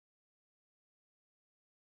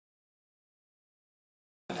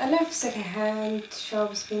I love second-hand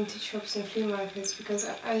shops, vintage shops and flea markets because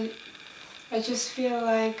I just feel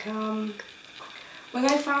like when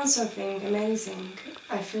I found something amazing,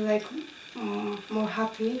 I feel like more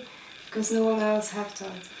happy because no one else have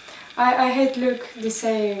that. I hate look the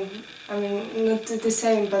same, I mean not the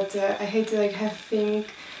same, but I hate to like have things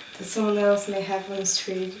that someone else may have on the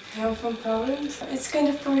street. I'm from Poland. It's kind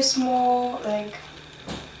of very small, like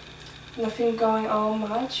nothing going on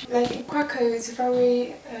much. Like Krakow is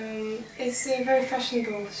it's a very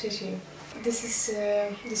fashionable city.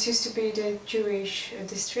 This used to be the Jewish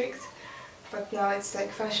district, but now it's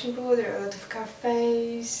like fashionable. There are a lot of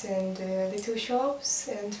cafes and little shops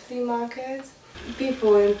and flea markets.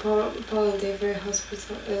 People in Poland, they're very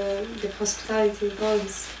the hospitality in Poland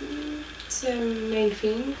it's the main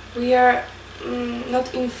thing. We are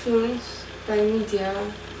not influenced by media,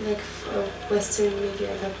 like Western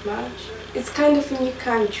media that much. It's kind of a new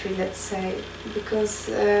country, let's say, because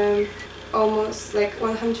almost like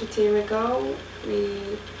 100 years ago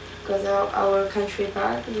we got our country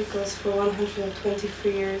back, because for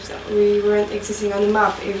 123 years we weren't existing on the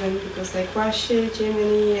map even, because like Russia,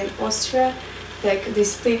 Germany and Austria, like they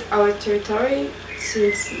split our territory.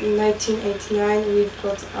 Since 1989 we've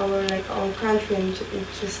got our like own country, and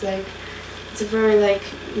it's just like it's very like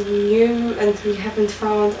new and we haven't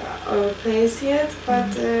found our place yet,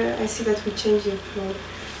 but I see that we're changing for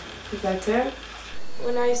better.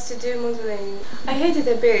 When I used to do modeling, I hated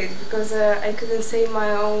it a bit because I couldn't say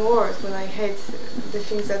my own words when I hate the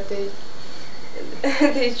things that they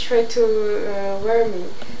try to wear me.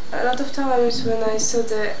 A lot of times when I saw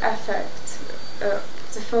the effect,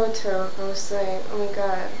 the photo, I was like, oh my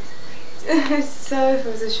god, it's so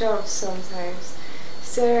Photoshop sometimes.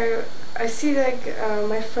 So I see like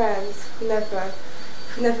my friends who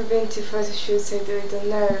never been to photo shoots, so they don't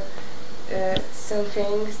know some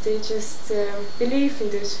things. They just believe in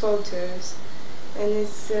those photos, and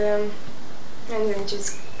it's anyway,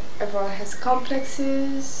 just everyone has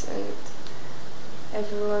complexes and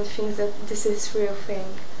everyone thinks that this is real thing.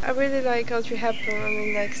 I really like Audrey Hepburn. I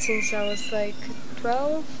mean, like since I was like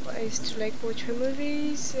 12, I used to like watch her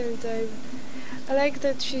movies, and I like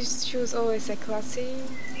that she was always like classy,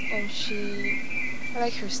 and I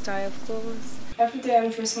like her style, of course. Every day I'm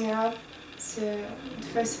dressing up. So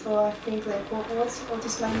first of all, I think like what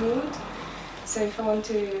is my mood. So if I want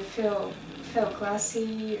to feel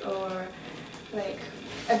classy, or like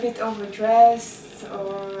a bit overdressed,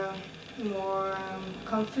 or more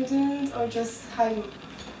confident, or just hide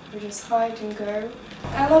and go.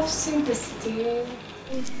 I love simplicity.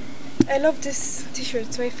 I love this t-shirt,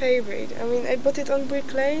 it's my favorite. I mean, I bought it on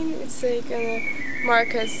Brick Lane. It's like a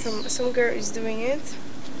market, some girl is doing it.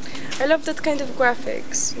 I love that kind of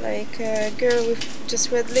graphics, like a girl with just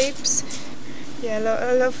red lips. Yeah,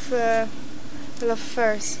 I love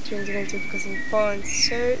furs during the winter because in Poland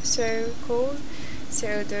it's so cold.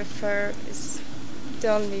 So the fur is the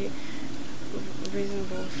only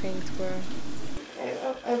reasonable thing to wear.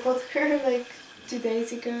 I bought her like 2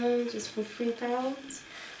 days ago, just for £3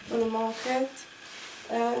 on the market,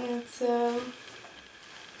 and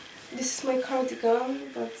this is my cardigan,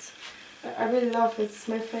 but I really love it. It's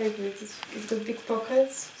my favorite. It's got big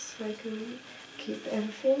pockets, so I can keep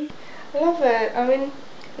everything. I love it. I mean,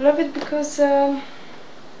 I love it because I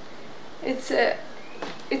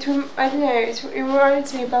don't know. It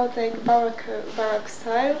reminds me about like baroque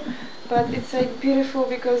style, but it's like beautiful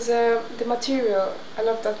because the material. I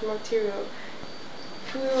love that material.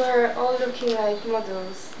 If we were all looking like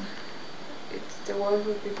models, the world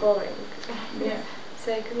would be boring. Yeah. It's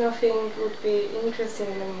like nothing would be interesting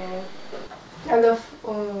anymore. I love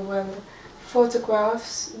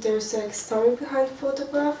photographs. There's like story behind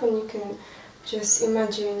photograph, and you can just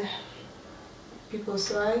imagine people's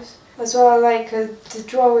lives. As well, I like the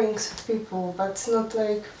drawings of people, but not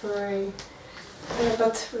like very,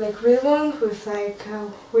 but like real one with like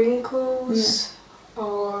wrinkles. Yeah.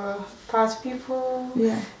 Or fat people.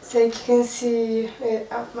 Yeah. It's like you can see it.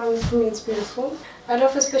 For me it's beautiful. I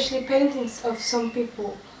love especially paintings of some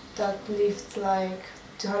people that lived like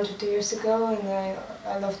 200 years ago, and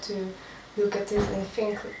I love to look at it and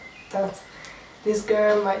think that this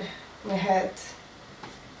girl might had,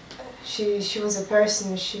 she was a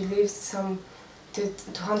person, she lived some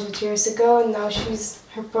 200 years ago, and now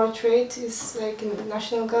her portrait is like in the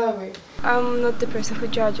National Gallery. I'm not the person who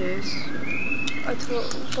judges at all,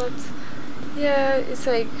 but yeah, it's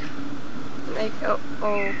like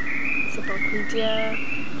it's about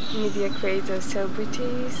media creators,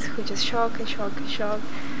 celebrities who just shock,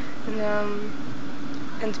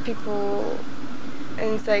 and people,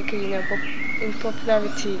 and it's like, you know, in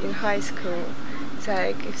popularity in high school. It's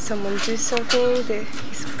like if someone does something,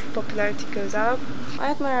 his popularity goes up.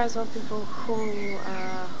 I admire as well people who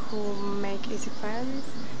make easy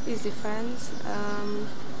friends.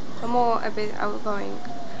 I'm more a bit outgoing.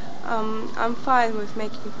 I'm fine with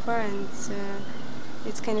making friends.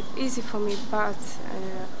 It's kind of easy for me, but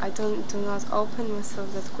I do not open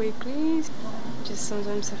myself that quickly. Just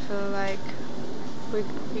sometimes I feel like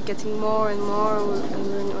we're getting more and more and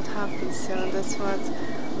we're not happy, so that's what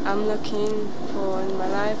I'm looking for in my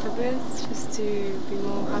life a bit, just to be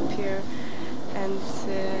more happier and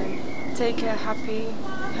take a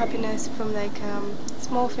happiness from like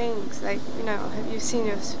small things, like, you know, have you seen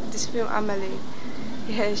this film Amelie?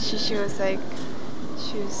 Yeah, she was like,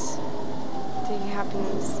 she was taking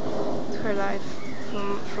happiness to her life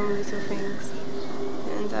from little things,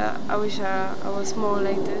 and I wish I was more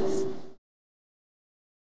like this.